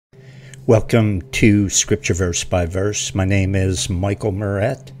Welcome to Scripture Verse by Verse. My name is Michael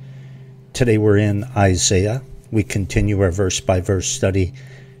Murrett. Today we're in Isaiah. We continue our verse by verse study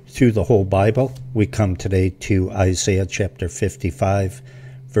through the whole Bible. We come today to Isaiah chapter 55,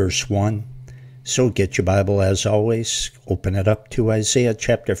 verse 1. So get your Bible as always. Open it up to Isaiah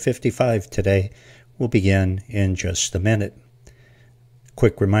chapter 55 today. We'll begin in just a minute.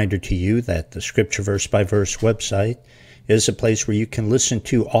 Quick reminder to you that the Scripture Verse by Verse website is a place where you can listen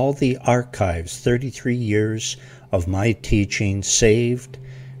to all the archives, 33 years of my teaching saved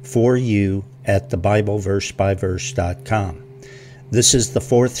for you at thebibleversebyverse.com. This is the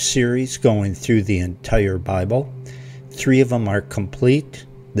fourth series going through the entire Bible. 3 of them are complete.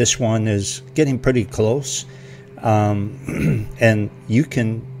 This one is getting pretty close. And you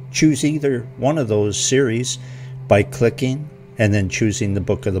can choose either one of those series by clicking and then choosing the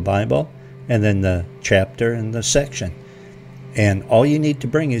book of the Bible and then the chapter and the section. And all you need to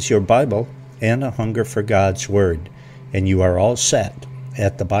bring is your Bible and a hunger for God's Word. And you are all set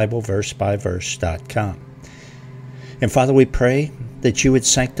at thebibleversebyverse.com. And Father, we pray that you would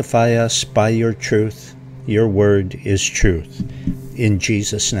sanctify us by your truth. Your Word is truth. In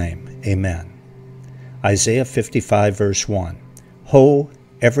Jesus' name, amen. Isaiah 55, verse 1. Ho,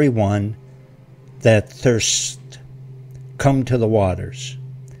 everyone that thirsts, come to the waters.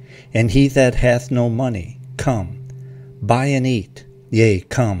 And he that hath no money, come. Buy and eat, yea,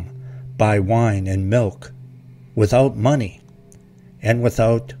 come, buy wine and milk, without money, and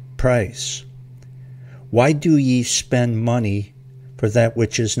without price. Why do ye spend money for that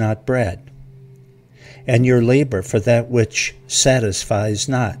which is not bread, and your labor for that which satisfies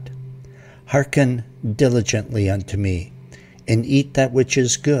not? Hearken diligently unto me, and eat that which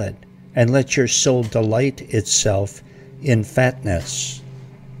is good, and let your soul delight itself in fatness.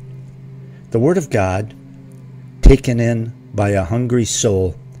 The Word of God, taken in by a hungry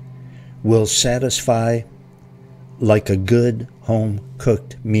soul, will satisfy like a good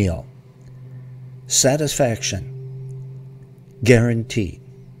home-cooked meal. Satisfaction, guaranteed,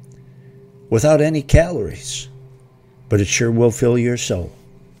 without any calories, but it sure will fill your soul.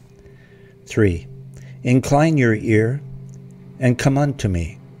 3. Incline your ear and come unto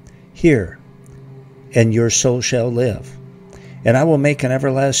me. Hear, and your soul shall live, and I will make an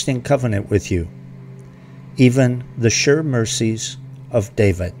everlasting covenant with you, even the sure mercies of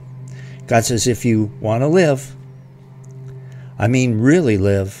David. God says, if you want to live, I mean really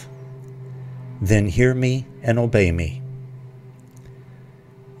live, then hear me and obey me.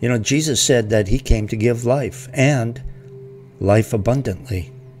 You know, Jesus said that he came to give life, and life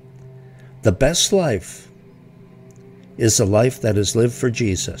abundantly. The best life is the life that is lived for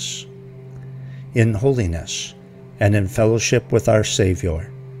Jesus, in holiness and in fellowship with our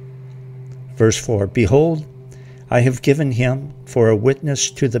Savior. Verse 4, Behold, I have given him for a witness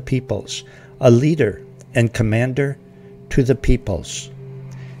to the peoples, a leader and commander to the peoples.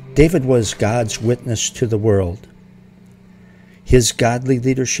 David was God's witness to the world. His godly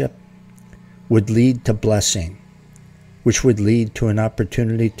leadership would lead to blessing, which would lead to an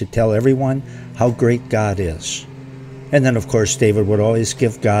opportunity to tell everyone how great God is. And then, of course, David would always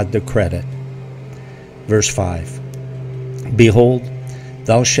give God the credit. Verse 5, Behold,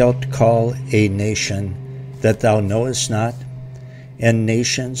 thou shalt call a nation that thou knowest not, and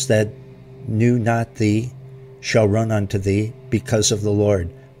nations that knew not thee shall run unto thee because of the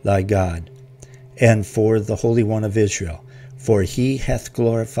Lord thy God, and for the Holy One of Israel, for he hath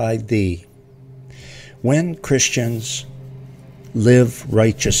glorified thee. When Christians live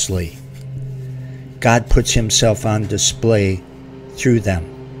righteously, God puts himself on display through them,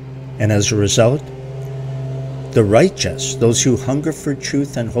 and as a result, the righteous, those who hunger for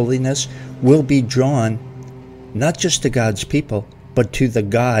truth and holiness, will be drawn not just to God's people, but to the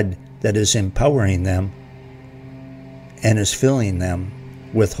God that is empowering them and is filling them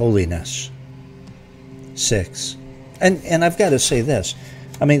with holiness. 6. And I've got to say this.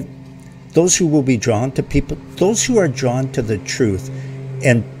 I mean, those who will be drawn to people, those who are drawn to the truth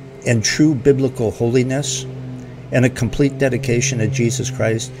and true biblical holiness and a complete dedication to Jesus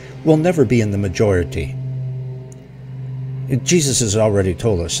Christ will never be in the majority. Jesus has already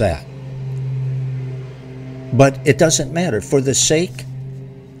told us that. But it doesn't matter. For the sake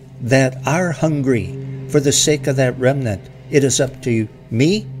that are hungry, for the sake of that remnant, it is up to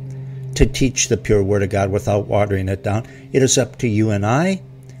me to teach the pure Word of God without watering it down. It is up to you and I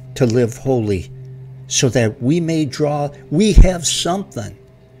to live holy so that we may we have something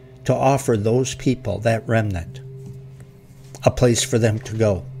to offer those people, that remnant, a place for them to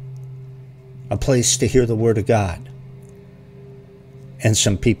go, a place to hear the Word of God, and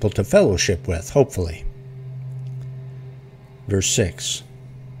some people to fellowship with, hopefully. Verse 6.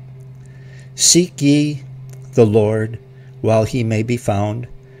 Seek ye the Lord while he may be found.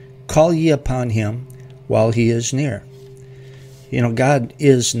 Call ye upon him while he is near. You know, God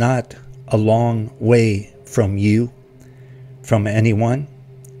is not a long way from you, from anyone.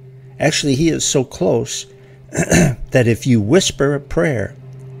 Actually, he is so close that if you whisper a prayer,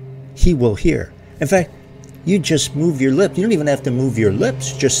 he will hear. In fact, you just move your lips. You don't even have to move your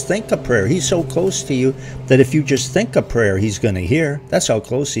lips. Just think a prayer. He's so close to you that if you just think a prayer, he's going to hear. That's how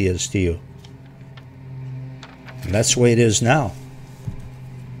close he is to you. And that's the way it is now.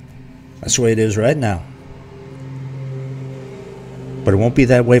 That's the way it is right now. But it won't be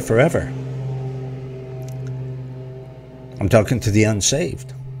that way forever. I'm talking to the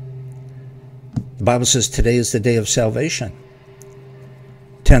unsaved. The Bible says today is the day of salvation.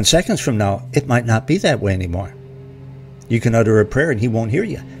 10 seconds from now, it might not be that way anymore. You can utter a prayer and he won't hear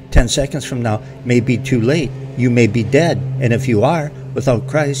you. 10 seconds from now may be too late. You may be dead. And if you are, without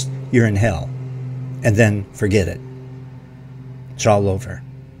Christ, you're in hell. And then forget it. It's all over.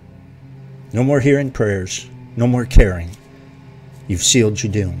 No more hearing prayers. No more caring. You've sealed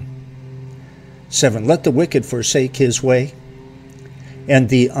your doom. 7. Let the wicked forsake his way, and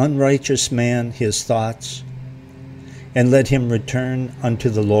the unrighteous man his thoughts, and let him return unto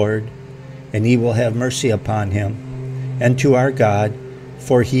the Lord, and he will have mercy upon him, and to our God,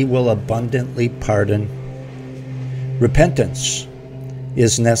 for he will abundantly pardon. Repentance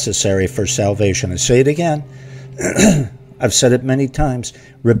is necessary for salvation. I say it again. I've said it many times.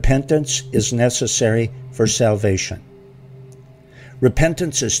 Repentance is necessary for salvation.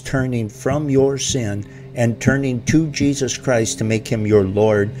 Repentance is turning from your sin and turning to Jesus Christ to make him your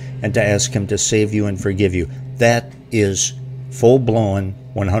Lord and to ask him to save you and forgive you. That is full-blown,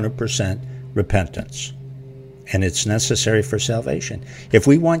 100% repentance. And it's necessary for salvation. If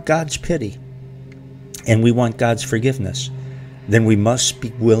we want God's pity and we want God's forgiveness, then we must be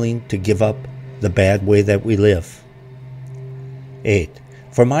willing to give up the bad way that we live. 8.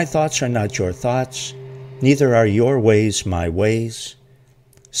 For my thoughts are not your thoughts, neither are your ways my ways,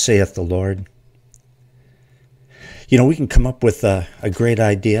 saith the Lord. You know, we can come up with a great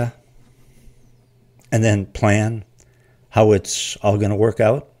idea and then plan how it's all going to work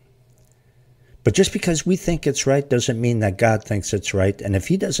out. But just because we think it's right doesn't mean that God thinks it's right. And if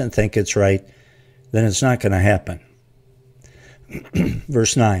he doesn't think it's right, then it's not going to happen.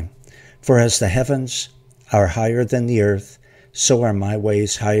 Verse 9. For as the heavens are higher than the earth, so are my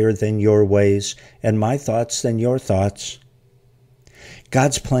ways higher than your ways, and my thoughts than your thoughts.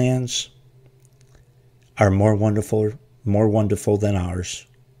 God's plans are more wonderful than ours.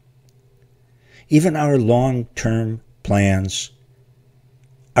 Even our long-term plans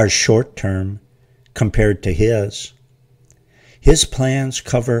are short-term compared to his. His plans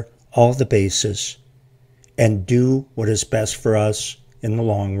cover all the bases and do what is best for us in the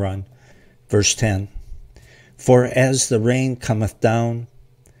long run. Verse 10. For as the rain cometh down,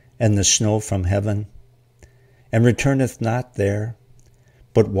 and the snow from heaven, and returneth not there,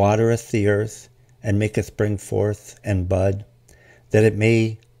 but watereth the earth, and maketh bring forth and bud, that it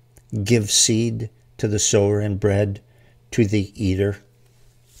may give seed to the sower and bread to the eater.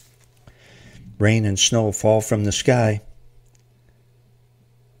 Rain and snow fall from the sky,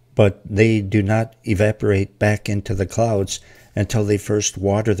 but they do not evaporate back into the clouds until they first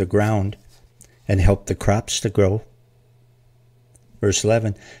water the ground and help the crops to grow. Verse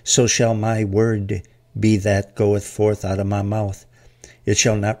 11, so shall my word be that goeth forth out of my mouth. It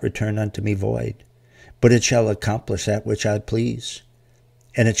shall not return unto me void, but it shall accomplish that which I please,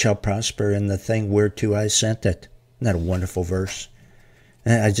 and it shall prosper in the thing whereto I sent it. Isn't that a wonderful verse?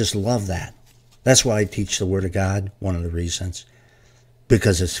 And I just love that. That's why I teach the Word of God, one of the reasons,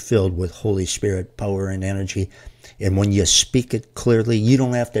 because it's filled with Holy Spirit power and energy. And when you speak it clearly, you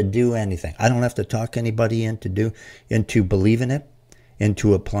don't have to do anything. I don't have to talk anybody into believing it,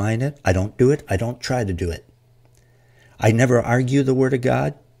 into applying it. I don't do it. I don't try to do it. I never argue the Word of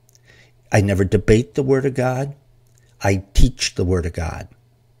God. I never debate the Word of God. I teach the Word of God.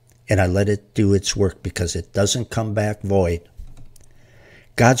 And I let it do its work because it doesn't come back void.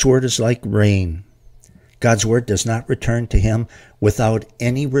 God's Word is like rain. God's Word does not return to him without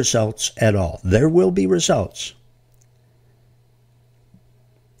any results at all. There will be results.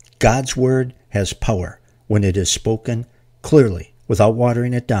 God's Word has power when it is spoken clearly, without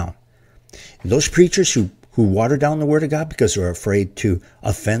watering it down. And those preachers who water down the Word of God because they're afraid to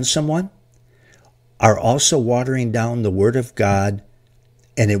offend someone are also watering down the Word of God,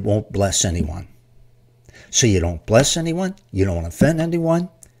 and it won't bless anyone. So you don't bless anyone, you don't offend anyone,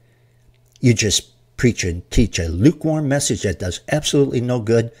 you just preach and teach a lukewarm message that does absolutely no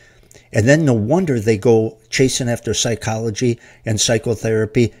good, And then no wonder they go chasing after psychology and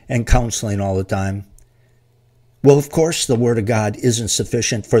psychotherapy and counseling all the time. Well, of course, the Word of God isn't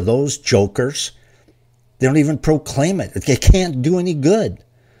sufficient for those jokers. They don't even proclaim it. They can't do any good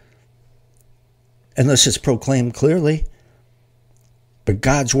unless it's proclaimed clearly. But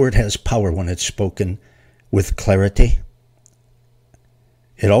God's Word has power when it's spoken with clarity.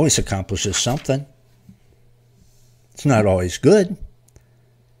 It always accomplishes something. It's not always good,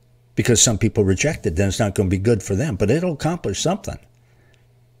 because some people reject it. Then it's not going to be good for them, but it'll accomplish something.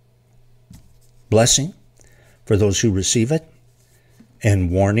 Blessing for those who receive it, and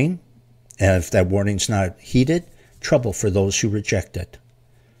warning, and if that warning's not heeded, trouble for those who reject it.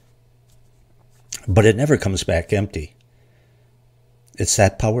 But it never comes back empty. It's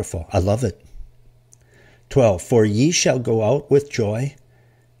that powerful. I love it. 12, for ye shall go out with joy,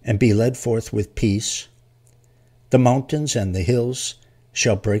 and be led forth with peace. The mountains and the hills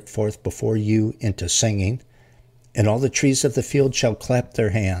shall break forth before you into singing, and all the trees of the field shall clap their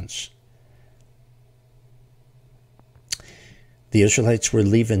hands. The Israelites were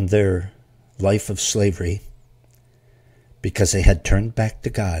leaving their life of slavery because they had turned back to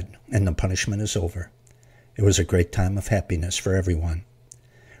God, and the punishment is over. It was a great time of happiness for everyone.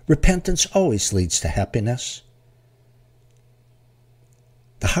 Repentance always leads to happiness.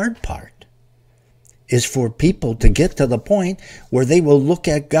 The hard part is for people to get to the point where they will look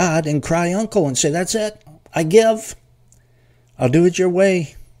at God and cry uncle and say, that's it, I give. I'll do it your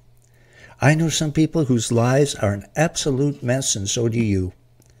way. I know some people whose lives are an absolute mess, and so do you.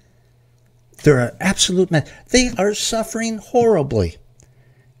 They're an absolute mess. They are suffering horribly,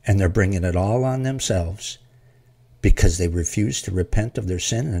 and they're bringing it all on themselves because they refuse to repent of their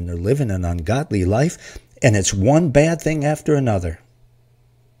sin, and they're living an ungodly life, and it's one bad thing after another.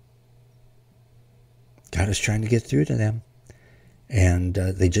 God is trying to get through to them, and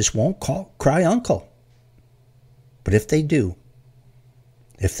they just won't cry uncle. But if they do,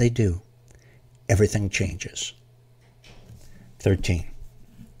 everything changes. 13.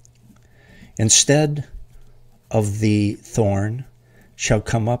 Instead of the thorn shall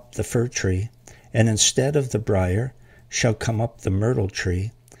come up the fir tree, and instead of the briar shall come up the myrtle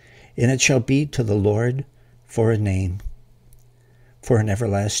tree, and it shall be to the Lord for a name, for an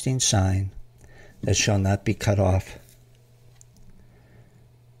everlasting sign that shall not be cut off.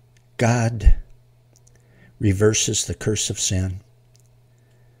 God reverses the curse of sin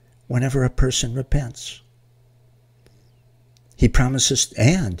whenever a person repents. He promises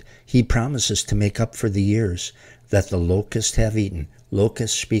to make up for the years that the locusts have eaten.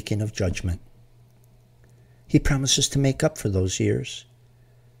 Locusts speaking of judgment. He promises to make up for those years.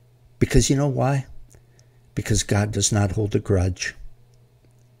 Because you know why? Because God does not hold a grudge.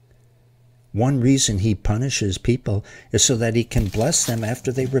 One reason he punishes people is so that he can bless them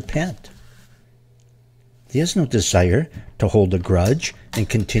after they repent. He has no desire to hold a grudge and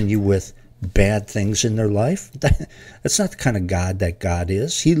continue with bad things in their life. That's not the kind of God that God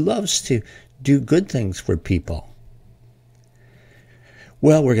is. He loves to do good things for people.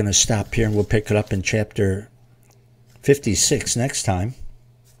 Well, we're going to stop here, and we'll pick it up in chapter 56 next time.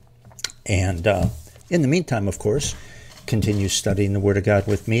 And in the meantime, of course, continue studying the Word of God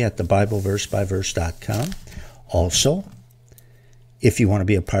with me at thebibleversebyverse.com. Also, if you want to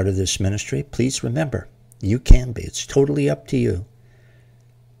be a part of this ministry, please remember, you can be. It's totally up to you.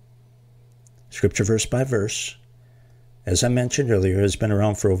 Scripture verse by verse, as I mentioned earlier, has been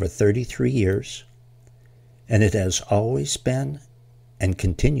around for over 33 years, and it has always been and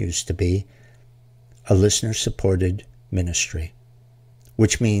continues to be a listener-supported ministry,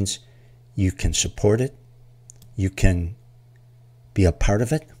 which means you can support it, you can be a part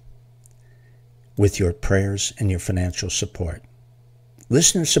of it with your prayers and your financial support.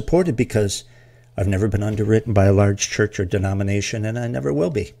 Listener-supported because I've never been underwritten by a large church or denomination, and I never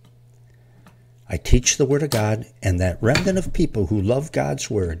will be. I teach the Word of God, and that remnant of people who love God's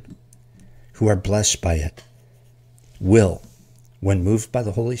Word, who are blessed by it, will, when moved by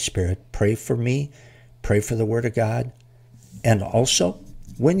the Holy Spirit, pray for me, pray for the Word of God, and also,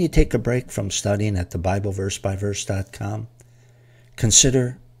 when you take a break from studying at thebibleversebyverse.com,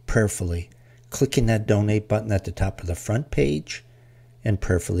 consider prayerfully clicking that donate button at the top of the front page and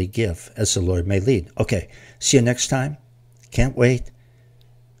prayerfully give as the Lord may lead. Okay, see you next time. Can't wait.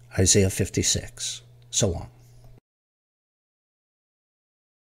 Isaiah 56. So long.